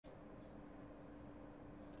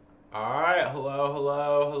Alright,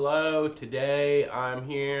 hello. Today I'm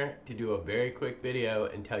here to do a very quick video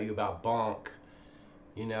and tell you about Bonk.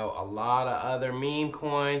 You know, a lot of other meme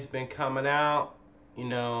coins been coming out. You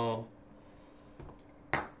know,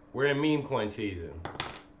 we're in meme coin season.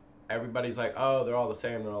 Everybody's like, oh, they're all the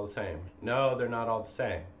same, they're all the same. No, they're not all the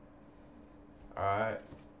same. Alright,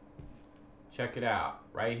 check it out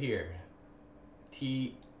right here.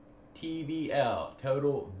 TVL,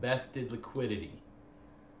 total vested liquidity.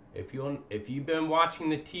 If you've been watching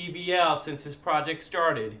the TVL since this project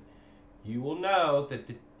started, you will know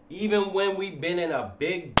that even when we've been in a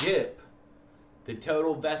big dip, the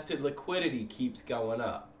total vested liquidity keeps going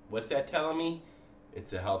up. What's that telling me?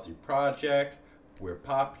 It's a healthy project. We're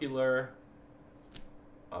popular.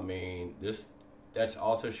 I mean, that's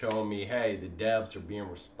also showing me, hey, the devs are being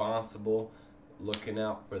responsible, looking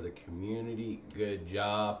out for the community. Good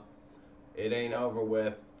job. It ain't over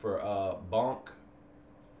with for Bonk.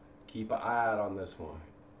 Keep an eye out on this one.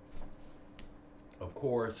 Of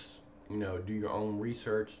course, you know, do your own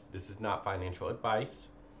research. This is not financial advice.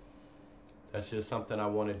 That's just something I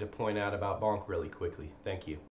wanted to point out about Bonk really quickly. Thank you.